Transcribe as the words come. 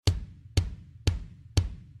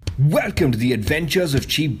Welcome to the Adventures of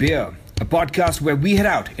Cheap Beer, a podcast where we head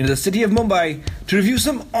out into the city of Mumbai to review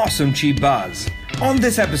some awesome cheap bars. On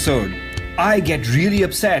this episode, I get really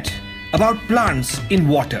upset about plants in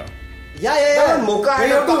water. Yeah. Mocha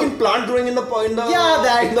had a fucking plant growing in the crap,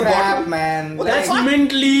 bottom. man. Well, that's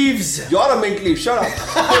mint leaves. You're a mint leaf. Shut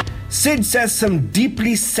up. Sid says some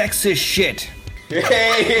deeply sexist shit.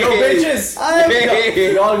 Hey. Yo, bitches.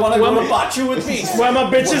 Y'all wanna go to Pachu with me? Where my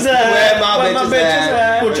bitches at? Where my bitches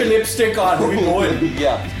at? Put your lipstick on. We going.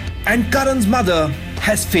 Yeah. And Karan's mother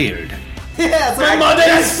has failed. Yeah, so My mother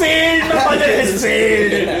has failed.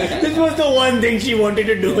 This was the one thing she wanted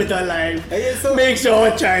to do with her life. Make sure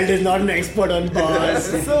her child is not an expert on bars.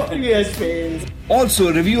 So he has failed. Also,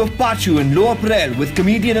 a review of Pachu and Lower Parel with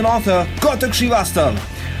comedian and author Kautuk Srivastava.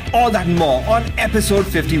 All that and more on episode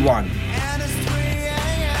 51.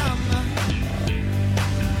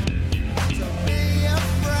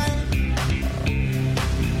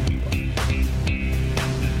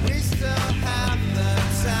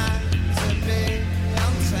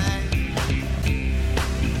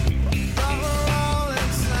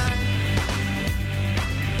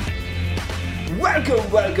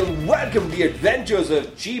 Welcome to the Adventures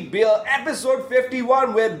of Cheap Beer, episode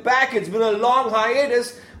 51. We're back. It's been a long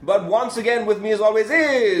hiatus, but once again with me as always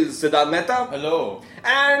is Siddhant Mehta. Hello.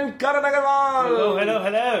 And Karan Agarwal.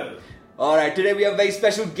 Hello. Alright, today we have a very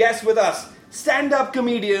special guest with us. Stand-up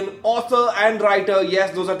comedian, author and writer.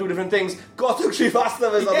 Yes, those are two different things. Kautuk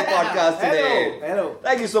Srivastava is on the podcast today. Hello.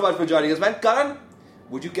 Thank you so much for joining us, man. Karan,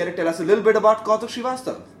 would you care to tell us a little bit about Kautuk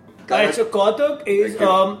Srivastava? Alright, so Kautuk is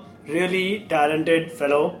really talented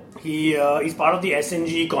fellow. He's part of the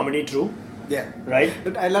SNG comedy troupe. Yeah. Right?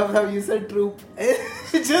 But I love how you said troupe.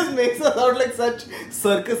 It just makes us sound like such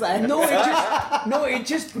circus actors. It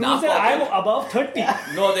just proves that I'm above 30.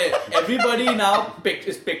 No, everybody now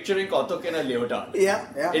is picturing Kautuk in a leotard. Yeah.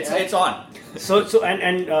 It's on.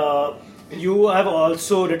 So you have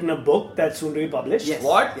also written a book that's soon to be published. Yes.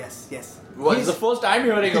 What? Yes. Well, it's the first time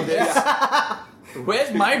hearing of this.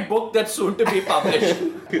 Where's my book that's soon to be published?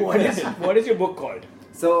 What is your book called?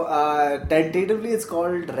 So, tentatively it's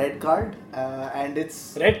called Red Card, and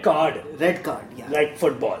it's... Red Card. Yeah. Like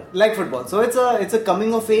football. Like football. So it's a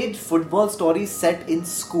coming of age football story set in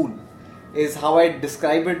school, is how I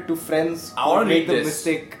describe it to friends I want to make read the this.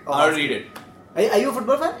 mistake of I'll asking. read it. Are you a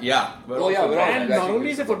football fan? Yeah. we're all And not actually-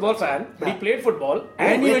 only is he a football fan, but he played football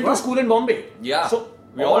and he wait, went to what? school in Bombay. Yeah. So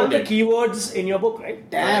We all all the did. keywords in your book, right?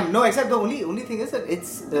 Damn. No, except the only thing is that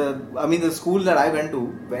it's... the school that I went to,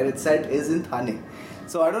 where it's set, is in Thane.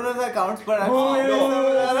 So I don't know if that counts, but... Get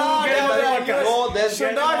out of the podcast. No, there's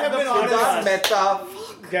Should not have been Siddhant honest. Mehta,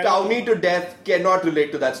 Get townie to death, cannot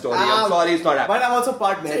relate to that story. I'm sorry, it's not happening. But I'm also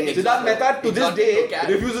part Mary. Siddhant Mehta to this Exotic day cat.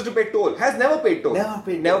 refuses to pay toll. Has never paid toll.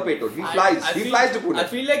 Never paid toll. He flies. He flies to Pune. I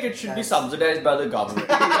feel like it should be subsidized by the government.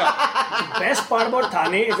 Best part about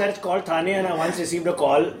Thane is that it's called Thane, and I once received a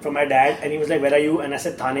call from my dad and he was like, "Where are you?" And I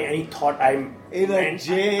said Thane, and he thought I'm In a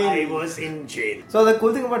jail. I was in jail. So the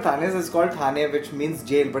cool thing about Thane is it's called Thane, which means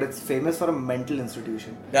jail, but it's famous for a mental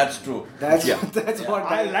institution. That's true. That's what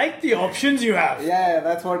I like the options you have. Yeah,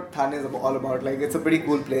 that's what Thane is all about. Like, it's a pretty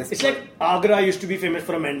cool place. It's like Agra used to be famous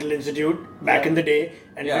for a mental institute back in the day,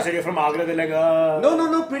 and if you said you're from Agra, they're like,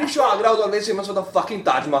 No. Pretty sure Agra was always famous for the fucking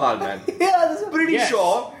Taj Mahal, man. yeah, that's Pretty Yes.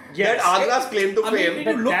 sure Yes. that Agra's claim to I mean, fame we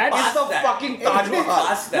can look that is past the that. fucking Taj Mahal.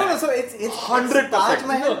 Past No, that. so it's 100%. Taj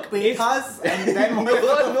Mahal, Petas, and then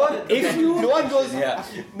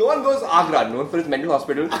No one goes Agra, known for its mental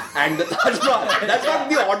hospital, and the Taj Mahal. That's not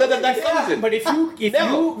the order that comes in. But if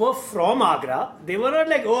you were from Agra, they were not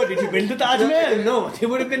like, "Oh, did you been to Taj Mahal?" No, they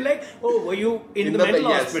would have been like, "Oh, were you in the mental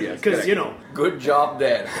yes, hospital?" yes, Because correct. Good job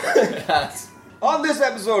there. That's... On this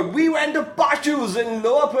episode, we went to Pachu's in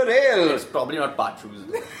Lower Parel. It's probably not Pachu's.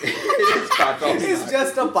 It's Pachu's. it's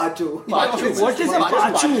just a Pachu. Pachu. What is a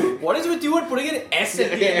Pachu? What is with you and putting an S at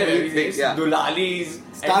the end of everything? Yeah. Dulalis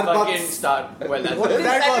Starbucks. and fucking Star. Well, that's What is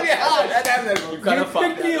that? You kind of Pick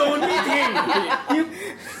fucked the that. only thing.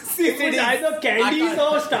 It was either candies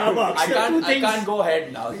or Starbucks. I can't go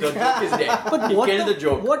ahead now. The joke is dead. But You what killed the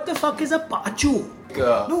joke. What the fuck is a Pachu?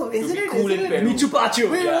 No, isn't to be it? cool Isn't in it? Peru. Michu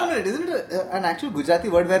Pachu. Wait, Yeah. no, isn't it an actual Gujarati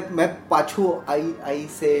word where मैं Pachu I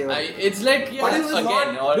say? It's like But it was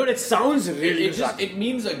again. not- Dude, it sounds really It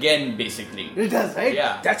means again basically. It does, right?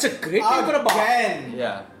 Yeah. That's a great name for a bar. Again.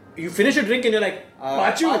 Yeah. You finish a drink and you're like,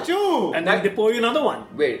 Pachu. Pachu. And then they pour you another one.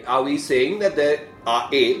 Wait, are we saying that there are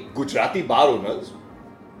A, Gujarati bar owners?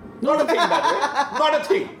 Not a thing that way. Not a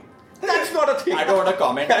thing. That's not a thing. I don't want to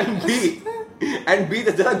comment. And B, And B,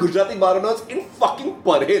 that there are Gujarati Baranos in fucking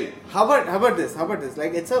Parel. How about this?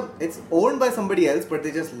 Like it's owned by somebody else, but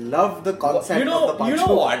they just love the concept of the Pachu. You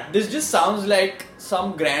know what? This just sounds like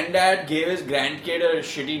some granddad gave his grandkid a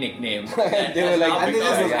shitty nickname. And they were like, And they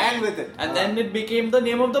just ran with it. And then it became the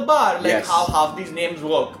name of the bar. Like Yes. how half these names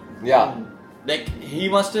work. Yeah. Like he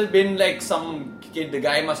must have been like some kid. The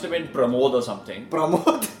guy must have been Pramod or something.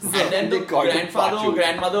 Promote. And then They the called him grandfather or Pachu.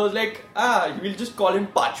 grandmother was like, we'll just call him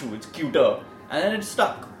Pachu. It's cuter. And then it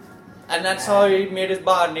stuck. And that's how he made his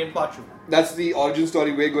bar named Pachu. That's the origin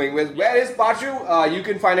story we're going with. Where is Pachu? You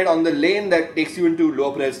can find it on the lane that takes you into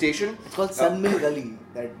Lower Parel station. It's called Sunmill Gully.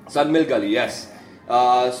 Sunmill Gully, yes.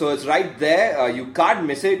 So it's right there. You can't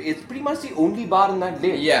miss it. It's pretty much the only bar in that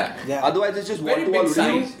lane. Yeah. Otherwise, it's just Very wall-to-wall big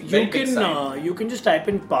signs. reviews. Very big sign. You can just type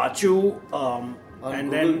in Pachu and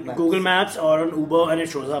Google then Maps. Google Maps or on Uber and it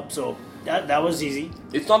shows up. So that was easy.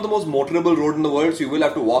 It's not the most motorable road in the world, so you will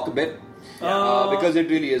have to walk a bit. Because it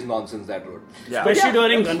really is nonsense, that road. Yeah. Especially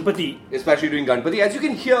during Ganpati. Especially during Ganpati. As you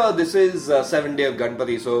can hear, this is 7th day of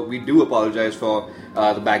Ganpati, so we do apologize for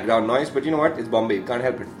the background noise. But you know what? It's Bombay. You can't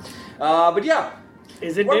help it. But yeah.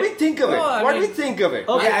 Is it What do there? we think of it? No, I What do we mean- think of it?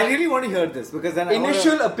 Okay, I really want to hear this because then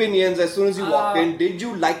Initial opinions as soon as you walked in. Did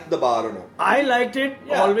you like the bar or no? I liked it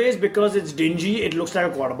always because it's dingy. It looks like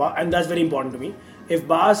a quarter bar, and that's very important to me. If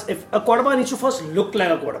a quarter bar needs to first look like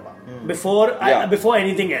a quarter bar before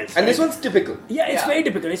anything else. And right? this one's typical. Yeah, it's very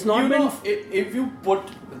typical. It's not You been. know, if you put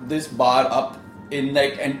this bar up in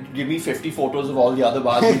and give me 50 photos of all the other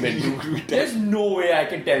bars we've been to, there's no way I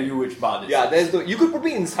can tell you which bar this is. You could put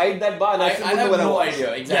me inside that bar and I I still wouldn't know have where I no was.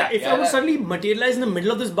 idea. Exactly. If I was suddenly materialized in the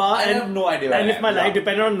middle of this bar, I and have no idea where and I if my am. life Yeah.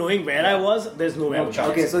 depended on knowing where I was, there's no way I would chance.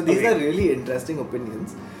 Okay, so these are really interesting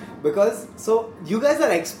opinions. Because, you guys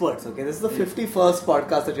are experts, okay? This is the 51st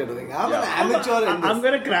podcast that you're doing. I'm an amateur in this. I'm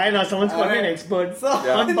gonna cry now. Someone's calling me an Alright. expert So-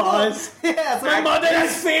 on bars. Yeah, so My mother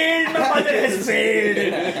has failed. My mother has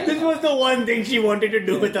failed. This was the one thing she wanted to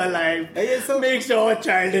do with her life. Okay, so- Make sure a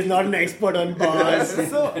child is not an expert on bars.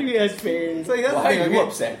 So- He has failed. So here's Why the are thing, you okay?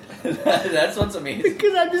 upset? That's what's amazing.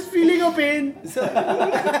 Because I'm just feeling her pain.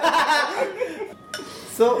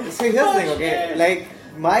 So here's the thing, okay? Like,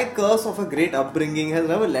 my curse of a great upbringing has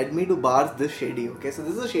never led me to bars this shady, okay? So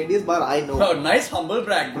this is the shadiest bar I know. Oh, nice humble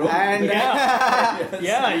brag, bro. And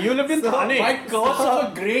Yeah, you lived in Thane. My curse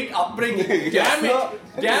of a great upbringing. Damn it.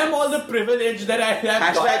 Damn all the privilege that I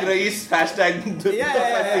have Hashtag got. Rais, hashtag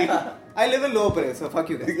yeah. I live in Lower Parel, so fuck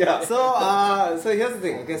you guys. Yeah. So here's the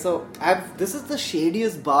thing. Okay, so this is the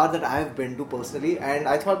shadiest bar that I've been to personally, and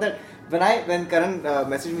I thought that when Karan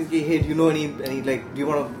messaged me, hey, do you know any like, do you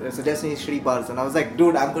want to suggest any shitty bars? And I was like,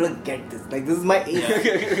 dude, I'm gonna get this. Like, this is my ace.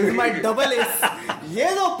 This is my double ace.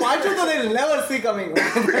 Yeah, no, Pachu, they'll never see coming.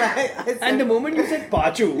 I said, And the moment you said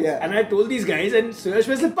Pachu, Yeah. and I told these guys, and Suresh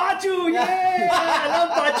was like, Pachu, yeah, I love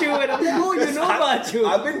Pachu. And I'm like, oh, you know Pachu.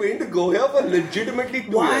 I've been waiting to go here for legitimately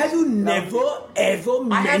 2 Why years. have you never ever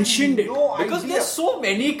mentioned it? No Because idea. there's so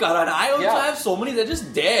many, Karan. I also Yeah. have so many. They're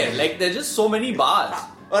just there. Like, there's just so many bars.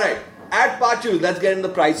 Alright, at Pachu, let's get into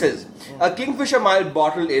the prices. A Kingfisher mild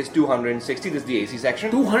bottle is 260. This is the AC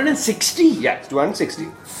section. 260? Yeah, it's 260.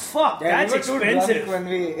 Fuck, yeah, that's we were too drunk expensive. when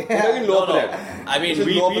we. We're talking Lower No. Parel. I mean, This is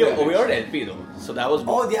we Lower Parel. were at LP though. So that was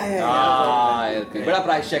Oh, yeah. Ah, okay. But our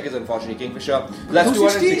price check is unfortunately Kingfisher. That's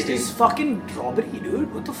 260 260. is fucking robbery,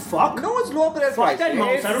 dude. What the fuck? No, it's Lower Parel price. that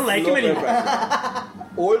mouse. I don't like him Lower Parel anymore. price.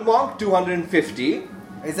 Old Monk 250.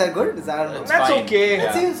 Is that good? Is that It's That's fine. okay.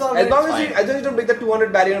 It seems alright. As long It's as fine. you don't break the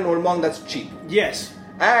 200 barrier on Old Monk, that's cheap. Yes.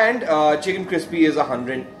 And Chicken Crispy is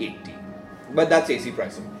 180. But that's AC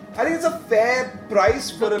pricing. I think it's a fair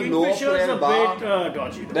price for a Lower Kingfisher is a Parel bar. bit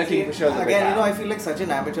dodgy. The Kingfisher is a bit Again, I feel like such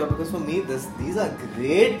an amateur because for me, these are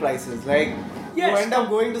great prices. Like, Yes, you end up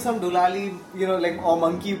going to some Dulali, like, or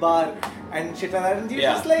monkey bar and shit like that, and you're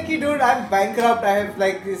Yeah. just like, dude, I'm bankrupt. I have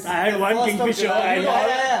like this. I had one first of Kingfisher. July.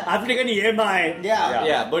 Yeah. I've taken EMI. Yeah.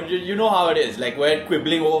 Yeah, but you know how it is. Like, we're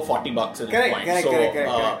quibbling over $40 at this Correct, point. correct, So,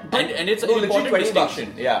 correct. And it's No, an legit important $20.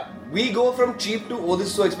 distinction. Yeah. We go from cheap to, oh, this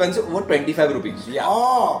is so expensive, over 25 rupees. Yeah.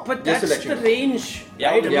 Oh, But Just to that's let you the know. range,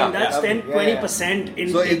 Yeah, right? I yeah, mean, that's yeah. 10, Yeah, 20% in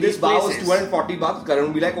So in if this these bar was places. $240, Karan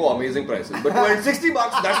would be like, oh, amazing prices. But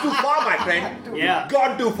 $260, that's too far, my friend. Yeah.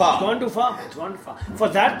 Gone too far. It's gone too far. It's gone too far. For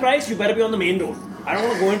that price, you better be on the main road. I don't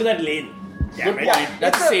want to go into that lane. Damn Good it. point.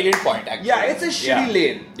 That's a salient point, actually. Yeah, it's a shitty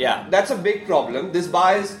lane. Yeah. That's a big problem. This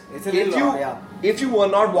bar is, It's a if little you, odd, yeah. if you were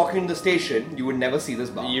not walking to the station, you would never see this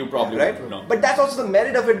bar. You probably right? would, no. But that's also the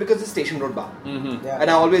merit of it because it's a station road bar. Yeah. And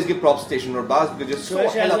I always give props to station road bars because it's so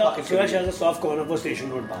hella fucking Suresh convenient. has a soft corner for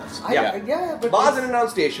station road bars. But Bars in and around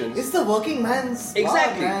stations. it's the working man's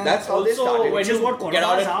Exactly. bar, man. That's how they Also, started. when Which is you what corner get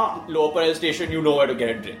out bars at are. Lower Parel station, you know where to get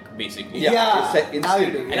a drink, basically. Yeah. It's now you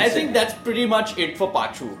instant. do. And I think that's pretty much it for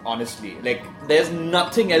Pachu, honestly. Like, there's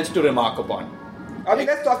nothing else to remark upon. I mean,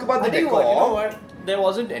 let's talk about the I think decor. you know what? There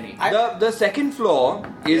wasn't any. The second floor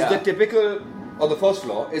is Yeah. the typical, or the first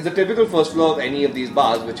floor, is the typical first floor of any of these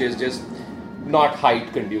bars, which is just not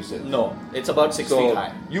height conducive. No, it's about 6 So, feet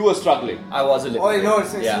high. you were struggling. I was a little Oh, bit. no,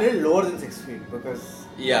 it's yeah. a little lower than 6 feet because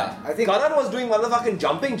Yeah. I think. Karan was doing motherfucking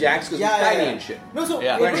jumping jacks because he's tiny and shit. No, so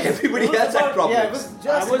Yeah. it But was, everybody it was else had about- problems.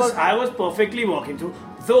 Yeah, it was just I was perfectly walking through.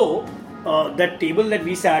 Though that table that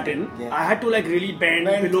we sat in, Yeah. I had to like really bend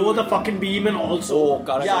below the fucking beam and also. Oh,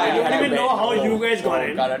 Karan Yeah, I really don't had to even bend. know how you guys got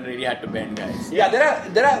in. Karan really had to bend, guys. Yeah,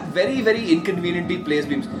 there are very, very inconveniently placed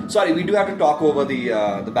beams. Sorry, we do have to talk over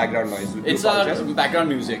the background noise. We do It's apologize. background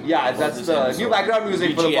music. Yeah, for that's this the episode. new background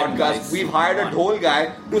music for the BGM, podcast. guys. We've hired a dhol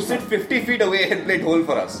guy to sit 50 feet away and play dhol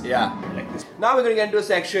for us. Yeah. Now we're going to get into a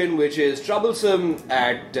section which is troublesome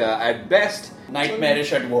at best.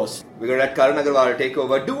 Nightmarish at worst. We're going to let Karan Agarwal take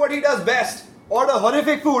over, do what he does best, order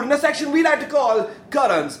horrific food in a section we like to call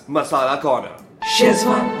Karan's Masala Corner.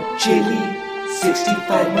 Szechuan chili,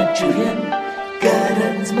 65 Manchurian,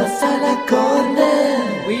 Karan's Masala Corner.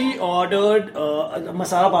 We ordered a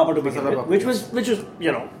masala papa to begin with, which was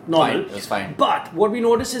normal. Fine, it was fine. But what we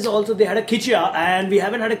noticed is also they had a kichya, and we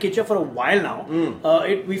haven't had a kichya for a while now.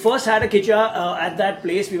 We first had a kichya at that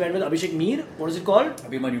place. We went with Abhishek Meer. What is it called?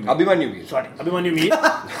 Abhimanyu Veer. Sorry, Abhimanyu Meer.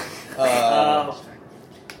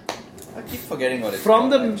 I keep forgetting what it's From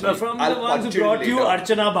the I'll ones who punch you brought you later.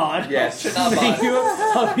 Archana Bar. Yes. Archana Bar. Thank you,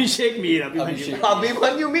 Abhishek Meer. Abhimanyu.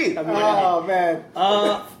 Abhimanyu Veer. Oh man.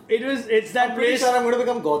 It's that I'm pretty place. sure I'm going to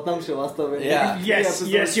become Kautuk Srivastava. in Yeah. the Yes, episode.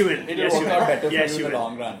 yes, you will. It Yes, will you work out will. better Yes, for you you in the will.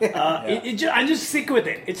 long run. I'm just stick with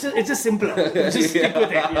it. It's a simpler. Just stick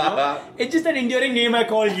with it. You know, it's just an enduring name I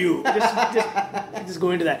call you. Just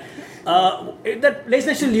go into that. That place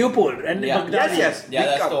next to Leopold and Yeah. Baghdadi. Yes. Yeah,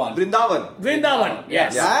 that's the one. Vrindavan. Vrindavan.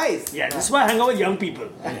 Yes. Yeah. Nice. Yeah, this is why I hang out with young people.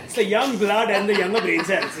 It's the young blood and the younger brain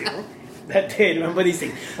cells, you know, that they remember these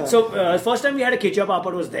things. So, first time we had a ketchup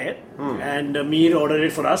papad was there, and Meer ordered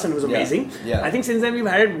it for us, and it was amazing. Yeah. I think since then we've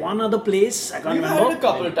had it one other place. I can't We've remember. had it a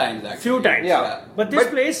couple of times actually. Few times. Yeah. But this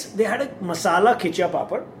place, they had a masala ketchup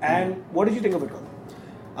papad, and what did you think of it?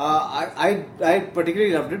 I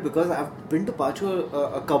particularly loved it because I've been to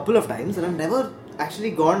Pachu a couple of times and I've never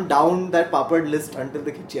actually gone down that papad list until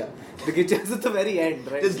the kichya. The kichya is at the very end,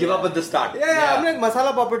 right? Just give up at the start. Yeah, I'm like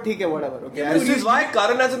masala papad, theek hai, whatever. Okay. This is why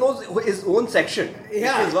Karan has his own section.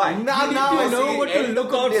 Yeah. This is why. Now I You know see what it. to End look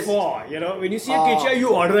of the out list. for. You know, when you see a ketchup, you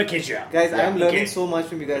order a ketchup. Guys, I'm learning Okay. so much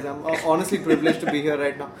from you guys. I'm honestly privileged to be here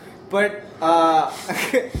right now. But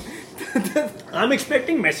I'm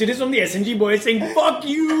expecting messages from the SNG boys saying, fuck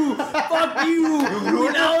you, fuck you.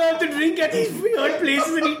 You now have to drink at these weird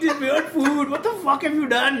places and eat this weird food. What the fuck have you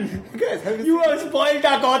done? guys, have You have spoiled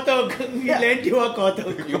our Kautuk. We lent you a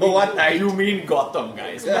Kautuk. You mean Gotham,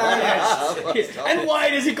 guys. Yes. And why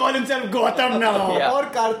does he call himself Gotham now? Yeah. or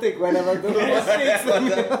Karthik, whenever the mistakes.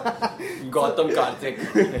 Gotham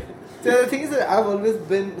Karthik. So the thing is that I've always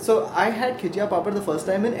been. So I had Khijia Papad the first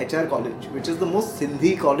time in HR college, which is the most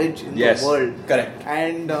Sindhi college in Yes. the world. Correct.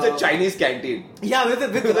 And The Chinese canteen. yeah, with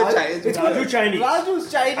The Chinese. it's Raju Chinese.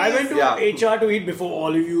 Raju's Chinese. I went to Yeah. HR to eat before all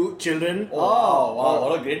of you children. Oh, wow,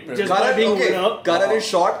 what a great privilege. Just by being older. Karan is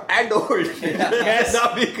short and old. Yes.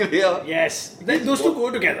 Now be clear. Yes. Those two go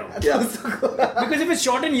together. Yeah. Because if it's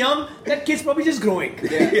short and young, that kid's probably just growing.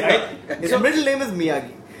 Right? His middle name is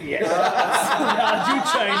Miyagi. Yes. Raju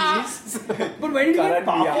Chinese. But when did you get Karan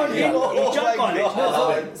Papad Miyagi. in HR college?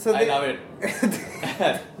 Oh, So I they- love it.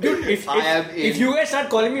 Dude, if I am if in. you guys start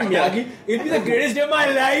calling me Miyagi, it'll be the greatest day of my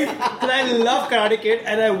life. Because I love Karate Kid,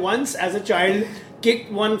 and I once, as a child,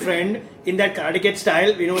 kicked one friend in that Karate Kid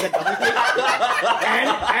style, you know, that double kick.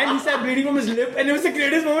 and he started bleeding from his lip, and it was the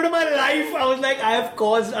greatest moment of my life. I was like, I have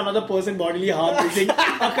caused another person bodily harm using a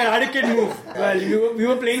Karate Kid move. Well, we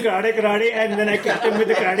were playing karate, and then I kicked him with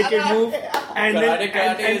the Karate Kid move. And Karate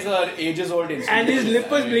then, is an ages-old instrument. and his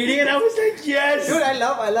lip was bleeding, and I was like, yes. Dude, I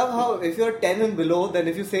love how if you're 10 and below, then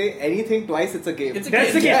if you say anything twice, it's a game. It's a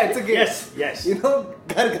That's the game. Yeah, it's a game. Yes. You know,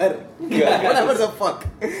 ghar. Whatever the fuck.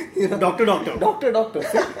 You know, Doctor. doctor.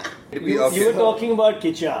 You were talking about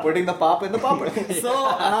Kicha. Putting the pap in the papad.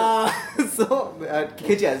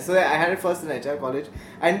 Kichya. So I had it first in HR college,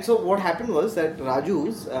 and so what happened was that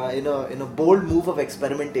Raju's in a bold move of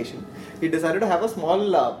experimentation, he decided to have a small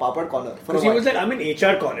papad corner. Because he was like, I'm in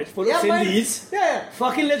HR college full of Sindhis. Yeah.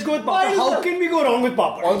 Fucking let's go with papad. How can we go wrong with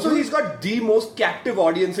papad? Also, he's got the most captive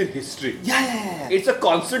audience in history. Yeah. It's a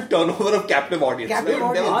constant turnover of captive audience. Captive It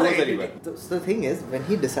never audience. goes anywhere. So the thing is, when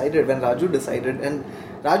Raju decided, and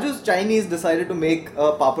Raju's Chinese decided to make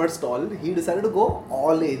a papad stall, he decided to go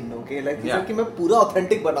all in, okay? Like, he said कि मैं पूरा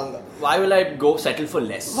authentic बनाऊंगा. Why will I go settle for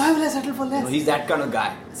less? Why will I settle for less? No, he's that kind of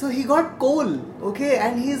guy. So he got coal, okay?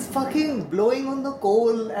 And he's fucking blowing on the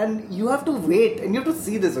coal, and you have to wait, and you have to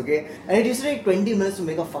see this, okay? And it used to take 20 minutes to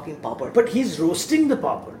make a fucking papad. But he's roasting the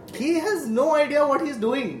papad. He has no idea what he's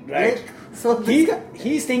doing, Right. Like, so this guy...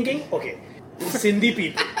 He's thinking, okay, Sindhi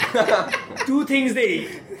people, two things they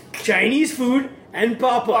eat: Chinese food and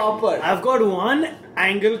papad. I've got one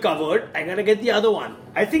angle covered. I gotta get the other one.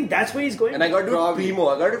 I think that's where he's going. And I got to do primo.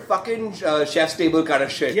 I got to fucking chef's table kind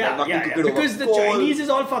of shit. Yeah. Because the Chinese is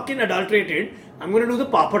all fucking adulterated. I'm gonna do the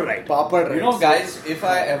papad right. Papad, right? You know, guys, if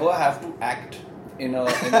I ever have to act in an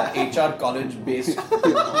HR college based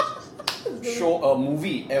show, a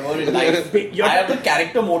movie ever in life, I have the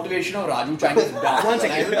character motivation of Raju Chinese dance. One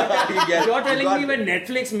second. You're telling me when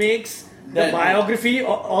Netflix makes the biography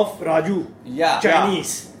of Raju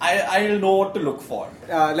Chinese, I'll know what to look for.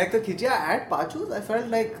 Like the Kichya at Pachu's, I felt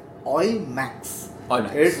like oil max. Oil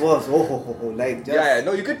max. It was like just...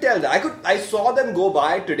 No, you could tell that. I saw them go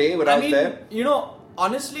by today when I was there. You know,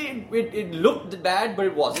 honestly, it looked bad, but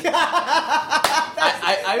it wasn't.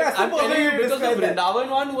 I'm telling you because the Vrindavan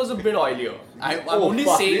one was a bit oilier. I'm only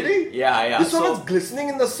saying. Really? Yeah. This one was glistening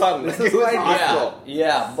in the sun. Like it was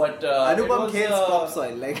Yeah, but Anupam Khel's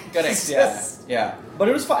topsoil, like correct. Yeah. But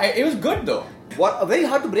it was fine. It was good though. What? Very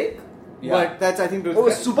hard to break. Yeah. But that's, I think, Oh,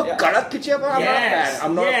 super kadak kichya, but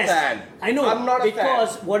I'm not a fan. I know. I'm not a fan.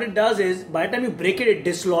 Because what it does is, by the time you break it, it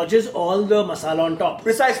dislodges all the masala on top.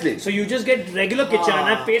 Precisely. So you just get regular kichya and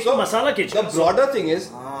I paste masala kichya. The broader thing is,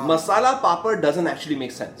 masala papad doesn't actually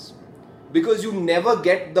make sense. Because you never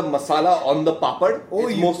get the masala on the papad.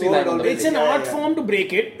 It's mostly like on the It's an art form to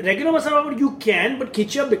break it. Regular masala papad you can, but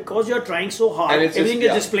kichya, because you're trying so hard, and everything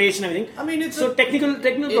gets displaced and everything. I mean, it's so technical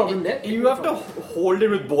problem there. You have to hold it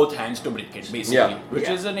with both hands to break it, basically, which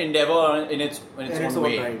is an endeavor in its own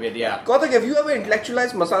way. Kautuk, have you ever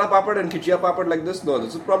intellectualized masala papad and kichya papad like this? No,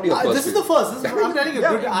 this is probably a first. This is the first. I'm telling you,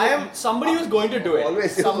 dude, somebody was going to do it.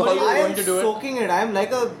 Always. Somebody was going to do it. Soaking it. I am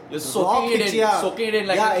like a soaking it in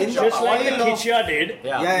like a kichya. Just like the kichya did.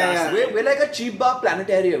 Yeah. We're like a cheap bar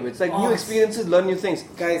planetarium. It's like new experiences, learn new things.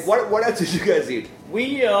 Guys, what else did you guys eat?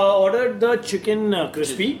 We ordered the chicken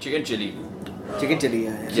crispy. Chicken chili. Chicken chili,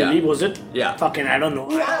 Chili, was it? Yeah. Fucking, I don't know.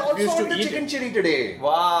 I also used to ordered eat chicken it. chili today.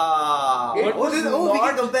 Wow. It was we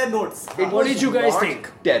can compare notes. What did you guys think?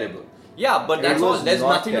 Terrible. Yeah, but that's all. There's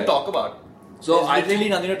nothing to talk about. So I really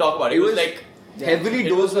nothing to talk about. It was like heavily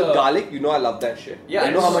dosed with garlic. You know I love that shit. Yeah,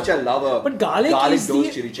 you know how much I love a But garlic is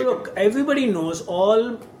dosed chili chicken. Look, everybody knows,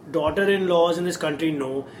 all daughter-in-laws in this country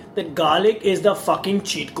know that garlic is the fucking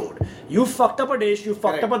cheat code. You fucked up a dish, you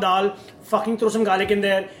fucked up a dal, fucking throw some garlic in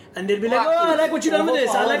there, and they'll be like, oh, I like what you done with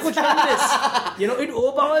this, I like what you done with this. You know, it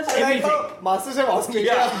overpowers everything. MasterChef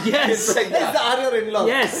Australia. Yes. It's like that. Are your in-laws?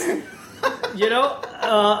 Yes. You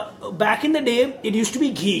know, back in the day, it used to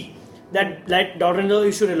be ghee that like daughter-in-law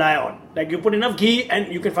used to rely on. Like you put enough ghee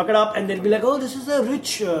and you can fuck it up, and they'll be like, oh, this is a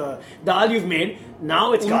rich dal you've made.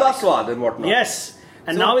 Now it's Umda garlic. swad and whatnot. Yes.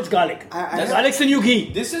 And now it's garlic. Garlic's the new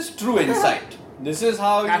ghee. this is true insight. This is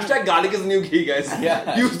how Hashtag garlic is the new ghee, guys.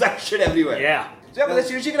 Yeah. Use that shit everywhere. Yeah. So but the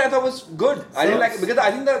chili chicken I thought was good. I didn't like it because I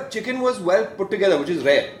think the chicken was well put together, which is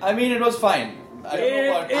rare. I mean, it was fine. I don't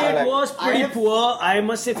know what. It was pretty poor, I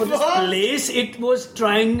must say. For this place, it was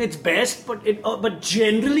trying its best, but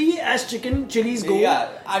generally, as chicken chilies go, Yeah,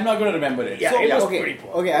 I'm not going to remember it. Yeah, So, it was Okay, pretty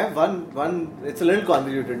poor. okay, I have one. It's a little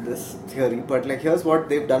convoluted, this theory, but like here's what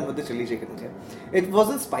they've done with the chili chicken. Okay, it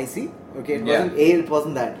wasn't spicy. Okay, it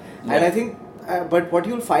wasn't that, and I think. But what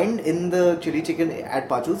you'll find in the chili chicken at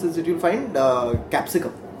Pachu's is that you'll find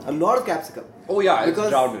capsicum, a lot of capsicum. Oh yeah, it's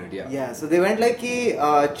drowned in it. Yeah, so they went like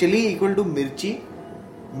chili equal to mirchi.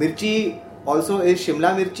 Mirchi also is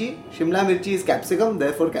Shimla mirchi. Shimla mirchi is capsicum,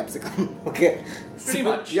 therefore capsicum. Okay. Pretty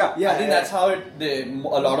much. Yeah. I think that's how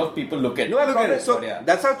a lot of people look at it. No, I look at it. So Yeah.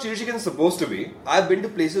 that's how chili chicken is supposed to be. I've been to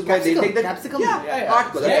places where they take the Capsicum.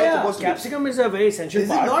 hardcore. That's how it's supposed to be. Capsicum is a very essential Is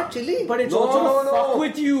it part. not chili? But it's No, also no, to no. fuck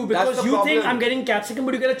with you That's because the you think problem. I'm getting capsicum,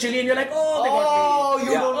 but you get a chili and you're like, oh, they Oh, got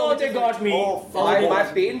me. you don't know Oh, which they is got which. me. Oh, My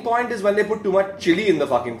pain point is when they put too much chili in the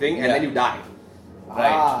fucking thing and then you die.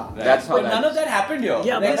 Right. That's how But none of that happened here.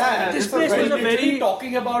 Yeah, Like, but this place was a literally very...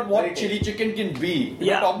 talking about what chili chicken can be.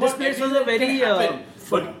 Yeah, Talk this about place was everything a very, that can happen.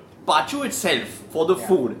 but- But Pachu itself, for the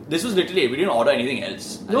food, this was literally, we didn't order anything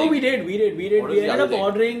else. I No, think. we did. What We was the ended other up thing?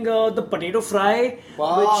 ordering the potato fry,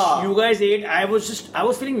 Wow. which you guys ate. I was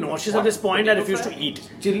feeling nauseous at this point. I refused to eat.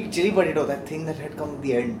 Chili potato, that thing that had come at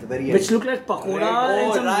the end, the very end. Which looked like pakoda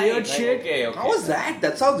and some weird shit. Okay. How was that?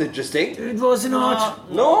 That sounds interesting. It was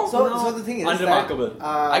not. No? So the thing is Unremarkable.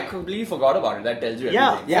 that, I completely forgot about it. That tells you Yeah,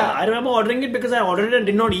 everything. yeah. I remember ordering it because I ordered it and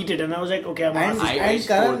did not eat it, and I was like, okay, I'm and, not. I Karan,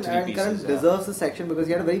 scored 3 Karan pieces, yeah. deserves this section because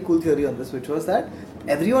he had a very cool theory on this, which was that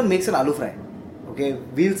everyone makes an aloo fry. Okay,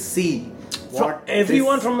 we'll see what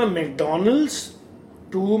Everyone this- from a McDonald's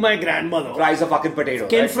to my grandmother Fries a fucking potato.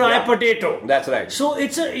 can right? fry Yeah. potato. That's right. So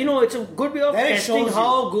it's a good way of Then it testing shows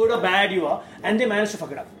how good or bad you are, and they managed to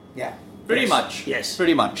fuck it up. Yeah. Pretty much. Yes.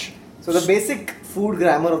 Pretty much. So the basic food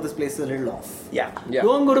grammar of this place is a little off. Yeah. Yeah.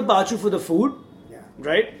 Don't go to Pachu for the food, Yeah.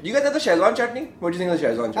 right? You guys had the Szechuan chutney? What do you think of the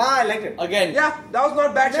Szechuan chutney? I liked it. Again, Yeah, that was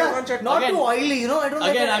not bad Yeah, Szechuan chutney. not Again- too oily, I don't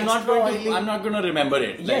like again, that I'm not extra going oily. to. I'm not going to remember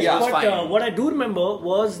it. Like, Yes, yeah, it's but fine. what I do remember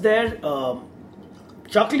was their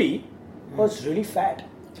chakli was really fat.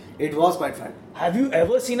 It was quite fat. Have you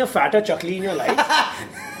ever seen a fatter chakli in your life?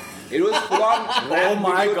 It was full on Oh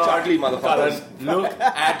my God. chutney, motherfuckers. Look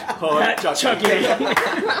at her That chutney.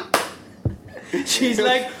 She's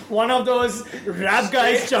like one of those rap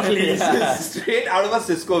guys chaklis. Straight out of a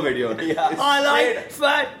Cisco video. I like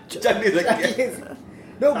fat. Chutney. Like,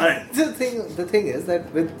 No, Alright. but the thing is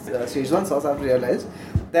that with Szechuan sauce, I've realized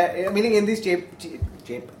that meaning in these cheap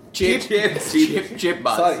bars. sorry, Cheap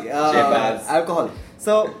bars. alcohol.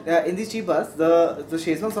 So in these cheap bars, the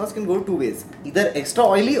Szechuan sauce can go 2 ways: either extra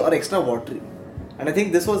oily or extra watery. And I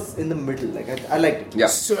think this was in the middle. Like I liked it. Yeah.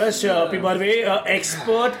 Suresh Pibarve,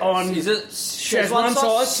 expert on He's a Szechuan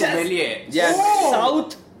sauce. sommelier. Yes.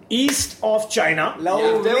 Southeast of China.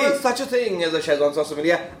 If there was such a thing as a Szechuan sauce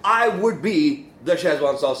sommelier, I would be the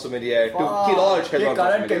Szechuan sauce sommelier to kill all Szechuan sauce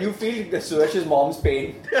Karan, can sommeliers. you feel the Suresh's mom's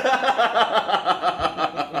pain?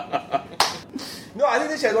 No, I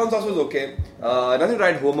think the Szechuan sauce was okay. Nothing to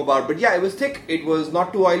write home about, but yeah, it was thick. It was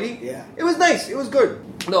not too oily. Yeah. It was nice. It was good.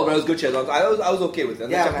 No, but it was good Szechuan sauce. I was okay with it.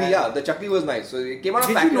 And Yeah, the chutney, man. the chutney was nice. So it came out of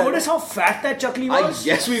Did factory. you notice how fat that chakli was?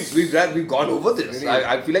 Yes, we've gone over this.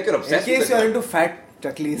 I feel like you're In obsessed case with you're it. into fat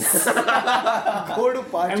chaklis, go to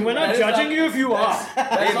Pachu. And we're not judging you if you are.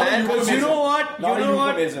 Hey, man, Because you know what? Not You know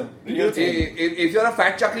what? euphemism. Real thing. if you're a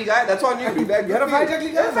fat chutney guy, that's on you. You're a fat chutney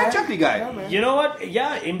guy, You're a fat man. chutney guy. You know what?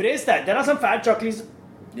 Yeah, embrace that. There are some fat chaklis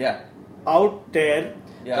Yeah. out there.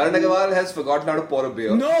 Karan Agarwal has forgotten how to pour a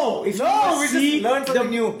beer. No, if No, you we see just learned the something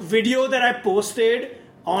new. video that I posted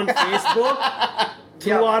on Facebook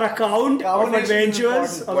through our account of Carbonation is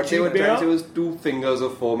adventures important. of What they were cheap trying to say beer. was 2 fingers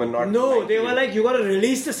of foam and not. No, they 90. were like, you gotta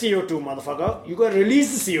release the CO2, motherfucker. You gotta release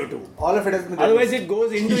the CO2. All of it has been. Otherwise, it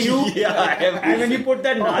goes into you. Yeah, I have. And when you put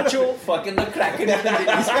that nacho, Fucking the Kraken.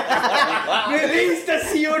 release the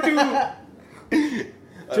CO2.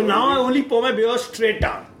 So now I only pour my beer straight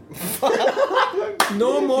down.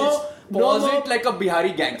 No more. Pause it like a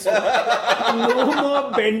Bihari gangster. No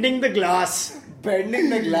more bending the glass bending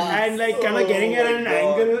the glass. and like kind of getting it at an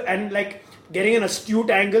angle and like getting an astute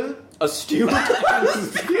angle. Astute. I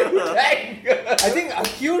think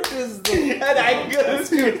acute is the. An angle. That is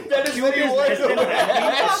Astute very is less than word.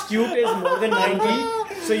 90. Astute is more than 90.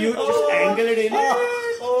 So you just angle it in.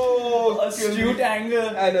 Oh, Astute angle.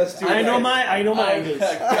 and astute. I know my angles.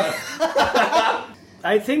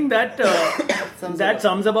 I think that that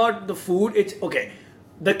sums about the food. It's okay.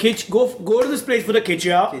 The go to this place for the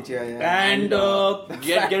khichya and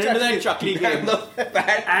Get into that chakli game.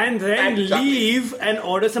 and then leave and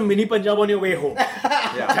order some mini Punjab on your way home.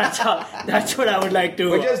 That's what I would like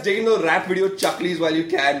to. But just digging those rap video chucklies while you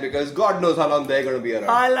can, because God knows how long they're going to be around.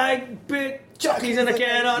 I like big chaklis in a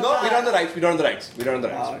can. No, we don't have the rights. We don't have the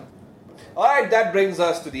rights. Alright, that brings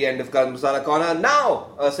us to the end of Karan Masala Corner. Now,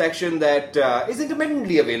 a section that is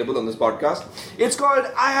intermittently available on this podcast. It's called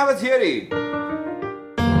I Have a Theory.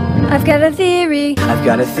 I've got a theory. I've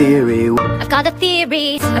got a theory. I've got a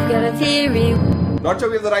theory. I've got a theory. Not sure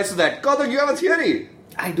we have the rights to that. Kautuk, you have a theory.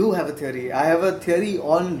 I do have a theory. I have a theory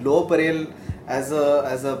on Lower Parel as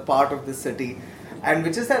a part of this city, and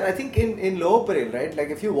which is that I think in Lower Parel, right? Like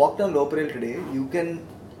if you walk down Lower Parel today, you can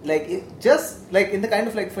just like in the kind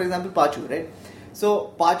of like, for example, Pachu, right?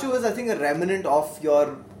 So Pachu is I think a remnant of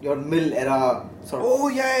your mill era sort of. Oh,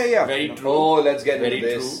 yeah. Very true. Oh, let's get Very into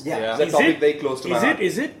this. true. Yeah. It's a topic very close to my heart.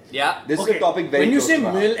 Is it? Yeah. This is a topic very When you close say to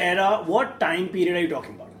my mill era, what time period are you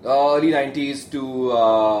talking about? Early 90s to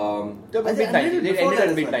mid 90s. It ended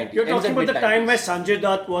at mid 90s. You're talking about the time where Sanjay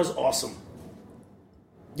Dutt was awesome.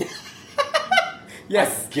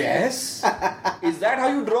 Yes. Guess? Is that how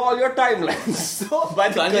you draw all your timelines? So, by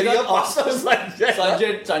the Sanjay career Dutt path of awesome.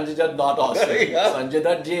 Sanjay. Sanjay Dutt not awesome. Yeah. Sanjay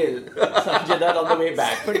Dutt jail. Sanjay Dutt on the way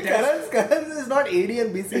back. Karan is not AD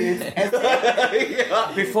and BC. It's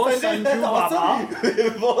Yeah. Before Sanju Baba,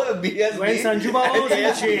 Before BSB. when Sanju Baba was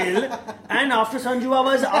in jail, and after Sanju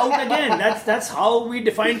Baba is out again. That's how we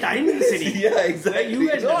define time in the city. Yeah, exactly. You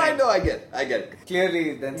guys no, know I it. know, I get it.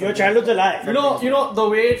 clearly then. Your childhood's a lie. You know, the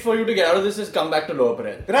way for you to get out of this is come back to Lower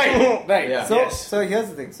Parel. Right. Yeah. So here's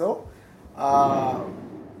the thing. So,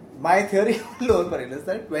 my theory on Lower Parel is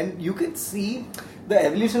that when you can see the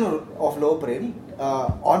evolution of Lower Parel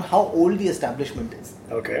on how old the establishment is.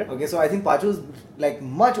 Okay. Okay, so I think Pachu is like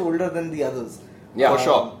much older than the others. Yeah, for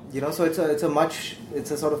sure. You know, so it's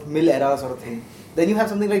a sort of mill era sort of thing. Then you have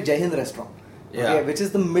something like Jai Hind restaurant, Yeah. okay, which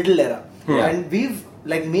is the middle era. Yeah. And we've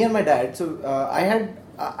like me and my dad. So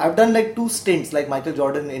I've done like 2 stints like Michael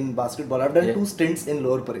Jordan in basketball. I've done Yeah. 2 stints in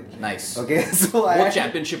Lower Parel. Nice. Okay, so Both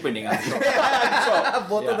championship winning, I'm sure.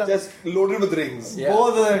 both of them. Just loaded with rings. Yeah.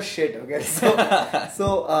 Both the shit. Okay,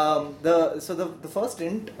 the first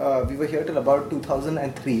stint we were here till about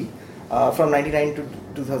 2003, from 99 to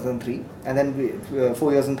 2003, and then we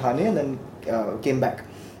 4 years in Thane, and then came back.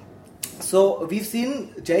 So we've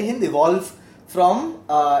seen Jai Hind evolve from.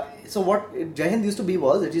 So what Jai Hind used to be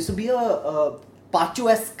was it used to be a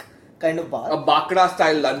Pachu-esque kind of bar. A Bakra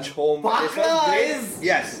style lunch home. They serve Bakra great- is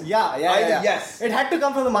Yes. yeah. Yes. It had to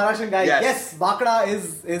come from the Maharashtrian guy. Yes. Yes, Bakra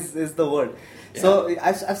is the word. So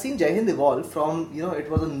I've seen Jai Hind evolve from, you know, it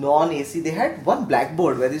was a non-AC. They had one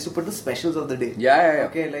blackboard where they used to put the specials of the day. Yeah.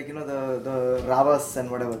 Okay, like, you know, the Ravas and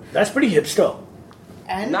whatever. That's pretty hipster.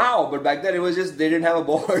 And Now, but back then it was just they didn't have a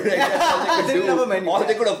board. Like, that's all they could They didn't do. have a menu. All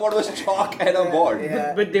they could afford was chalk and a board.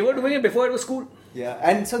 Yeah. But they were doing it before it was cool. Yeah,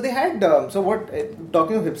 and so they had.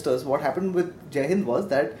 Talking of hipsters, what happened with Jai Hind was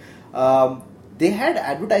that they had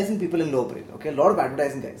advertising people in Lower Parel. Okay, a lot of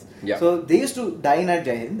advertising guys. Yeah. So they used to dine at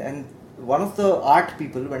Jai Hind, and one of the art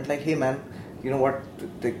people went like, "Hey man, you know what?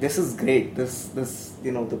 This is great. This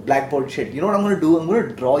you know, the blackboard shit. You know what I'm going to do? I'm going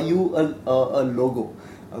to draw you a logo."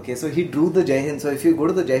 Okay, so he drew the Jai Hind. So if you go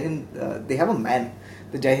to the Jai Hind, they have a man,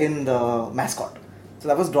 the Jai Hind mascot. So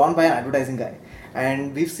that was drawn by an advertising guy.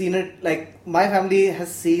 And we've seen it, like, my family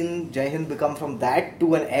has seen Jai Hind become from that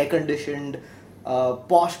to an air-conditioned,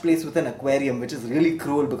 posh place with an aquarium, which is really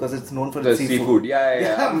cruel because it's known for The its seafood.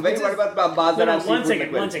 Yeah. I'm very which worried about bars No, that have one seafood.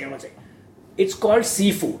 second, like one second. It's called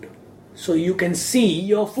seafood. So you can see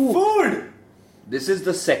your food. Food! This is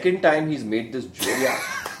the second time he's made this joke.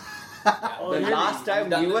 Oh, The really? last time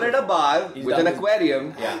done we were this. at a bar He's with done an this.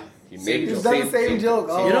 aquarium, Yeah. he made He's the done the same joke.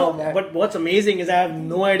 Oh, You know, man. but what's amazing is I have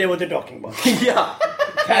no idea what they're talking about. Yeah.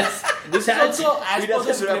 This is also as He per the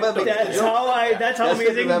doesn't remember script. me. That's how Just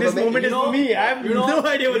amazing remember this me. moment is for me. I have no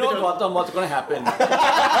idea what they're talking about. Gautam, what's going to happen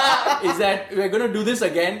is that we're going to do this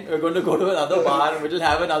again. We're going to go to another bar, which will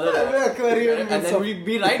have another Aquarium and then we'll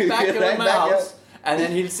be right back here Right in my back here. house. And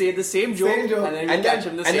then he'll say the same joke, Same joke. and then we'll And catch then,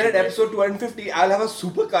 him the and same then at way. episode 250, I'll have a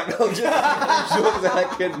super cut of just jokes that I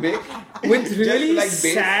can make. With Just really like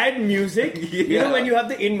base. sad music. You Yeah. know when you have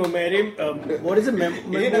the in memoriam, what is it?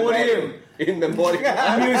 Memoriam In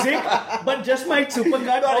memoriam. music, but just my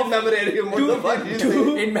supercut Not in of memoriam. What the fuck is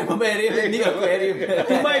it? In memoriam, in the aquarium.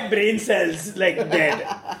 to my brain cells like dead.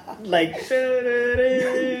 Like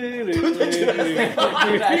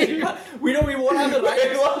We won't have the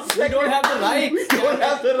rights. We don't have the rights. We don't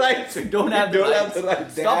have the rights. We don't have the don't rights. have the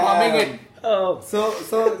rights. Stop humming it. Oh,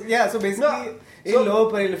 So basically, in Lower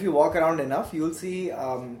Parel, if you walk around enough, you'll see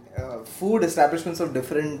food establishments of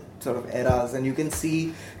different sort of eras, and you can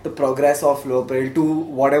see the progress of Lower Parel to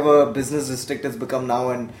whatever business district it's become now,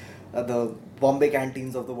 and the Bombay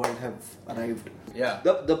canteens of the world have arrived. Yeah.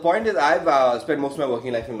 The point is, I've spent most of my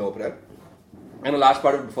working life in Lower Parel, and a large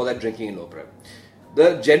part of before that drinking in Lower Parel. The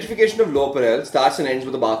gentrification of Lower Parel starts and ends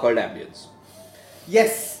with a bar called Ambience,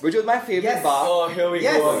 Yes. which was my favorite Yes. bar. Oh, here we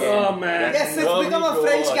Yes. go again. oh man. Yes, it's Here become we a go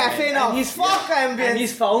French again. cafe now. And he's fuck ambience. And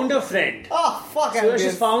he's found a friend. Oh, fuck So he's ambience.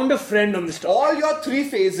 just found a friend on the store. All your 3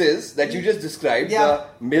 phases that you just described, Yeah. the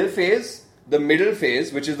mill phase, the middle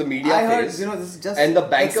phase, which is the media I heard, phase, you know, this is just and the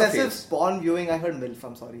banker excessive phase. spawn viewing. I heard MILF,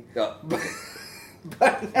 I'm sorry. Yeah.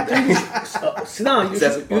 Siddhant,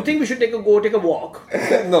 Excessive you think we should take a walk?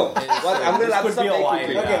 No. Well, I'm going to wrap This this up could be a very while,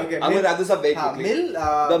 quickly. yeah. Okay. I'm going to wrap this up very quickly. Mill,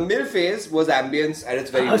 the mill phase was ambience at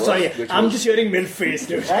its very I'm worst. sorry, which I'm was- just hearing milk face,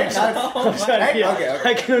 dude. Right? I'm sorry, Right? yeah. Okay.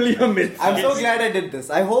 I can only hear milk I'm so face. glad I did this.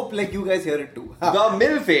 I hope like you guys hear it too. The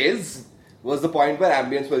mill phase was the point where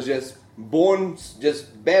ambience was just bones,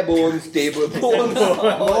 just bare bones, table bones.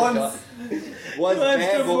 Bones. was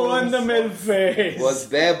bare the bones. milk face. Was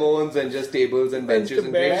bare bones and just tables and benches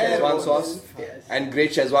and great bare Szechuan bones. sauce. Yes. And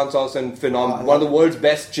great Szechuan sauce and one of the world's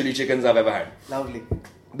best chili chickens I've ever had. Lovely.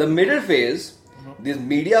 The middle phase, this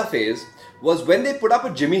media phase, was when they put up a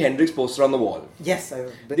Jimi Hendrix poster on the wall. Yes, I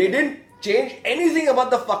They didn't change anything about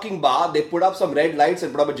the fucking bar. They put up some red lights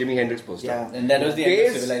and put up a Jimi Hendrix poster. Yeah. And that was the end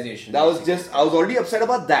of Phase, civilization. That was just, I was already upset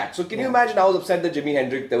about that. So can you imagine I was upset that there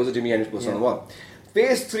was a Jimi Hendrix poster on the wall.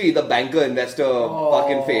 Phase 3, the banker investor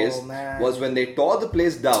fucking phase, man. was when they tore the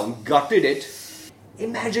place down, gutted it.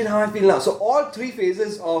 Imagine how I feel now. So all 3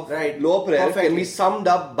 phases of Lower Parel can Perfectly. be summed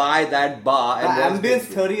up by that bar. And ambience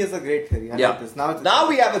theory is a great theory. I yeah. like this. Now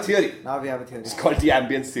we have a theory. Now we have a theory. It's called the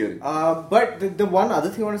ambience theory. But the one other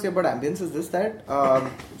thing I want to say about ambience is this, that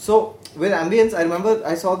so with ambience, I remember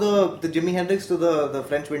I saw the Jimi Hendrix to the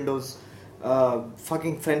French windows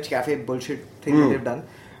fucking French cafe bullshit thing that they've done.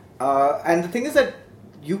 And the thing is that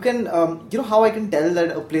you can you know how I can tell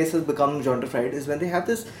that a place has become gentrified is when they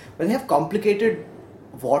have complicated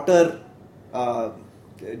water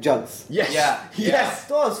jugs. Yes. Yeah. Yes.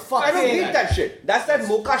 Those fucking. I don't need that shit. That's that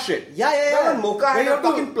mocha shit. Yeah. That mocha Where had you a have to-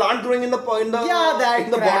 fucking plant growing in the that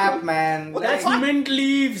in the crap, bottle. man. What That's the fuck? mint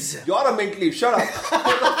leaves. You're a mint leaf. Shut up.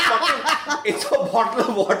 It's a bottle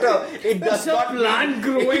of water. It does It's a not plant need,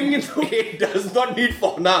 growing in It does not need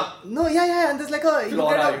fauna. No, yeah, and there's like a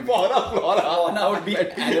Flora. Flora. Fauna would be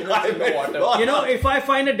animals in the water. You know, if I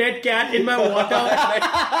find a dead cat in my water,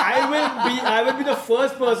 I will be the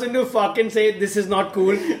first person to fucking say this is not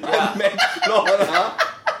cool. I meant Flora.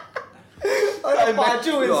 or a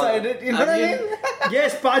Pachu inside it. You know what I mean?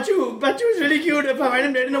 Yes, Pachu is really cute. If I find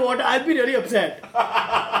him dead in the water, I'll be really upset.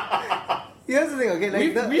 Here's the thing, okay?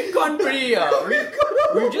 Like We've gone pretty.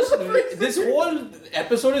 We've just. This whole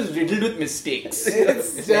episode is riddled with mistakes.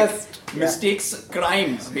 It's just mistakes,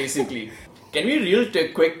 crimes, basically. Can we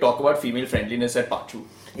quick talk about female friendliness at Pachu?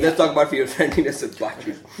 Let's talk about female friendliness with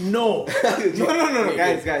Pachu. No. no,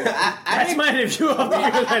 guys. That's my review of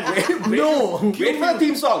the No. Wait for the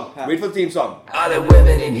theme song. Wait for the theme song. Are there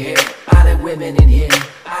women in here? Are there women in here?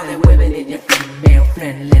 Are there women in your female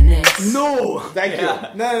friendliness? No. Thank you.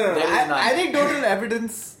 No. There is none. Anecdotal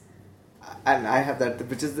evidence, and I have that,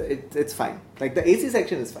 which is it's fine. Like the AC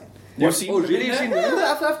section is fine. You've seen women really? there? You've seen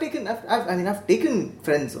Yeah, I've taken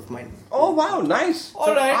friends of mine. Oh wow, nice.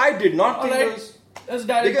 All right. I did not think All right. there was. Let's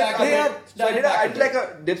dial it Because back a bit. I did like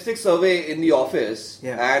a dipstick survey in the office,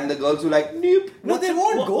 Yeah. and the girls were like, "Nope." No, they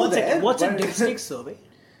won't go there. What's a but- dipstick survey?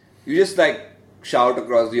 You just like shout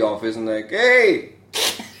across the office and like, "Hey,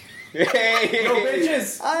 hey, Yo,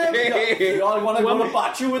 bitches! hey, You all want to go to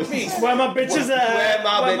Pachu with me? Where my bitches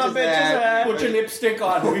Where my bitches at? Put your lipstick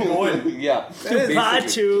on. We going. yeah." Basically.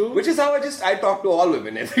 Pachu. Which is how I talk to all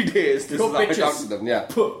women every day. This is Go how I talk bitches. to them. Yeah.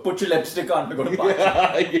 Put your lipstick on to go to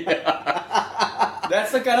Pachu.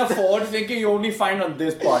 That's the kind of forward thinking you only find on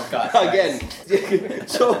this podcast. Again,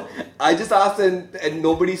 so I just asked and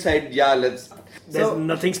nobody said, "Yeah, let's." There's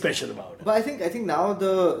nothing special about it. But I think now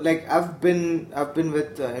I've been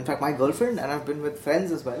with in fact my girlfriend, and I've been with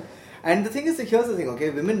friends as well. And the thing is, here's the thing, okay?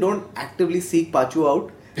 Women don't actively seek Pachu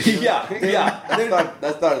out. yeah.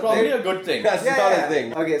 That's not a Probably thing. a good thing. That's not a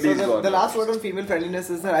thing. Okay, Please go so on. the last word on female friendliness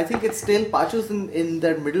is that I think it's still Pachu's in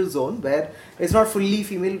that middle zone where it's not fully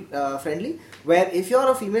female friendly. Where if you're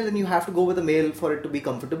a female, then you have to go with a male for it to be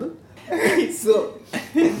comfortable. So,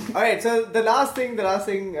 alright, so the last thing,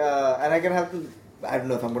 and I can have to. I don't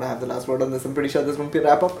know if I'm going to have the last word on this. I'm pretty sure this won't be a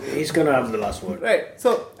wrap up. He's gonna have the last word. Right.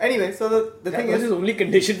 So, anyway, so the thing That was is. his only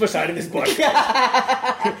condition for starting this podcast.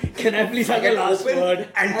 Can I please have the last open word?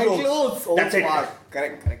 and And close. close. Oh, That's it. smart.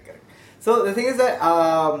 Correct. So the thing is that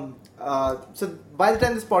so by the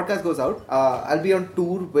time this podcast goes out, I'll be on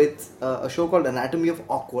tour with a show called Anatomy of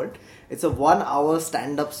Awkward. It's a 1 hour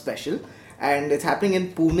stand-up special, and it's happening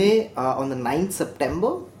in Pune on the 9th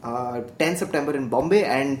September, 10th September in Bombay,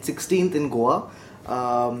 and 16th in Goa.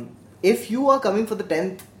 If you are coming for the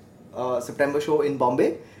 10th September show in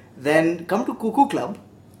Bombay, then come to Cuckoo Club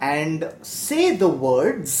and say the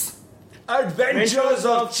words. Adventures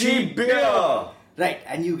of Cheap Beer. Right,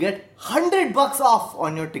 and you get $100 off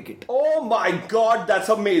on your ticket. Oh my god, that's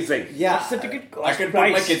amazing. Yeah, What's the ticket cost? I can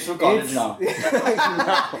put my kids through college now.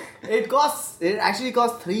 It actually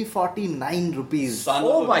costs 349 rupees, Son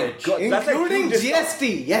Oh of a my bitch. god, that's a including huge discount.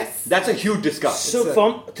 GST. Yes. That's a huge discount. So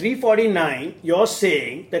from 349, you're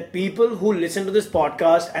saying that people who listen to this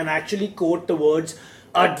podcast and actually quote the words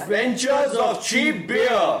 "Adventures of Cheap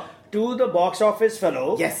Beer" to the box office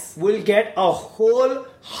fellow, Yes. will get a whole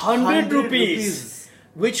 100 rupees, rupees.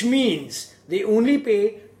 which means they only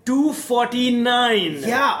pay 249.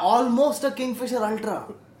 Yeah, almost a Kingfisher Ultra.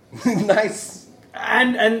 Nice.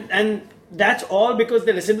 And that's all because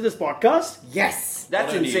they listen to this podcast. Yes.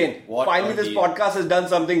 That's What a insane. deal. What Finally, a this deal. podcast has done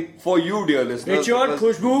something for you, dear listeners. Richard,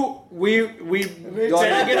 because Khushbu, we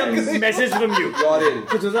better get a message from you. You're in.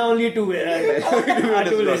 Because those are only two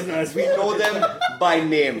listeners. We know them by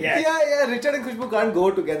name. Yeah. Yeah. Richard and Khushbu can't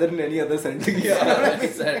go together in any other sentence.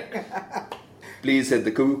 Please hit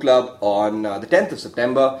the Kuku Club on the 10th of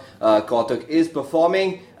September. Kautuk is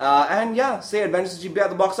performing. And yeah, say Adventures of Cheap Beer at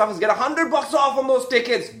the box office. Get $100 off on those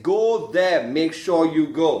tickets. Go there. Make sure you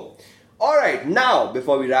go. Alright, now,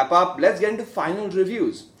 before we wrap up, let's get into final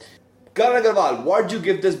reviews. Karan Agarwal, what did you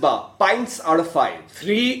give this bar? Pints out of 5.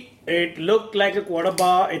 3. It looked like a quarter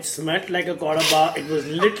bar. It smelled like a quarter bar. It was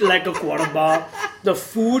lit like a quarter bar. The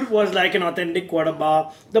food was like an authentic quarter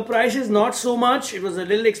bar. The price is not so much. It was a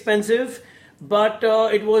little expensive. But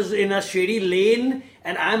it was in a shady lane.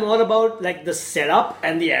 And I'm all about like the setup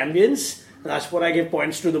and the ambience. That's what I give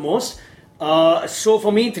points to the most. So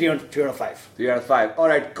for me, 3 out of 5. 3 out of 5.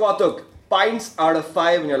 Alright, Kautuk, pints out of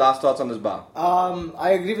 5 and your last thoughts on this bar.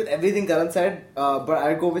 I agree with everything Karan said, but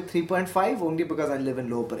I'll go with 3.5 only because I live in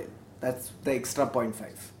Lower Parel. That's the extra 0.5.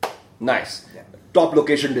 Nice. Yeah. Top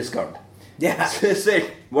location discount. Yeah. Sid,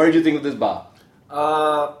 what did you think of this bar?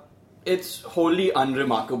 It's wholly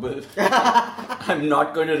unremarkable. I'm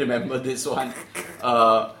not going to remember this one.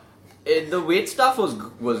 The wait staff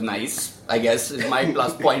was nice, I guess, is my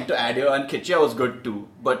plus point to add here, and Kitcha was good too.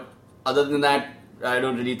 But other than that, I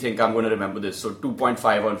don't really think I'm going to remember this. So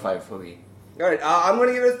 2.5 on 5 for me. Alright, I'm going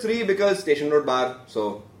to give it a 3 because Station Road bar,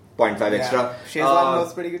 so 0.5 extra. Shezwan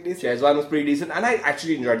was pretty good, decent. Shezwan was pretty decent, and I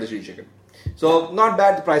actually enjoyed the chili chicken. So not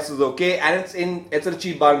bad. The price is okay, and it's a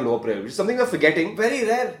cheap bar in Lower Parel, which is something we're forgetting. Very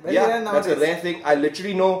rare. Very Yeah, rare nowadays. that's a rare thing. I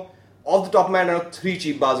literally know off the top of my head, I know 3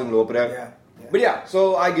 cheap bars in Lower Parel. Yeah. But yeah,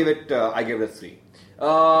 so I give it a 3.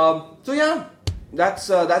 So yeah, that's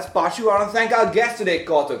Pachu. I want to thank our guest today,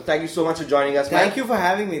 Kautuk. Thank you so much for joining us. Thank you for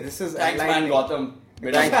having me. This is Thanks, man, Gautam.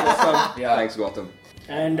 Thanks, Gautam. Yeah. Thanks, Gautam.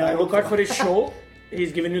 And look out for his show.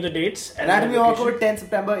 He's given you the dates. And Anatomy the of location. Awkward 10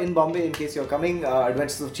 September in Bombay in case you're coming.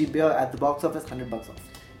 Adventures of Cheap Beer at the box office, $100 off.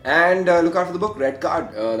 And look out for the book, Red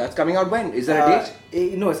Card. That's coming out when? Is there a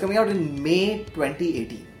date? No, it's coming out in May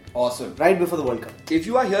 2018. Awesome. Right before the World Cup. If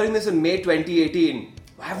you are hearing this in May 2018,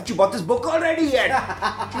 why haven't you bought this book already yet?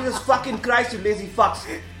 Jesus fucking Christ, you lazy fucks.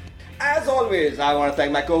 As always, I want to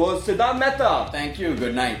thank my co-host Siddhant Mehta. Thank you.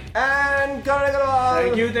 Good night. And Karan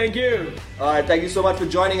Agarwal. Thank you. Alright, thank you so much for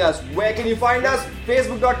joining us. Where can you find us?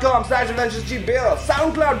 Facebook.com/AdventuresCheapBeer,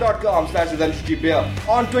 SoundCloud.com/AdventuresCheapBeer.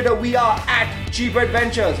 On Twitter, we are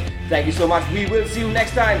 @CheapAdventures. Thank you so much. We will see you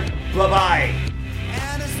next time. Bye-bye.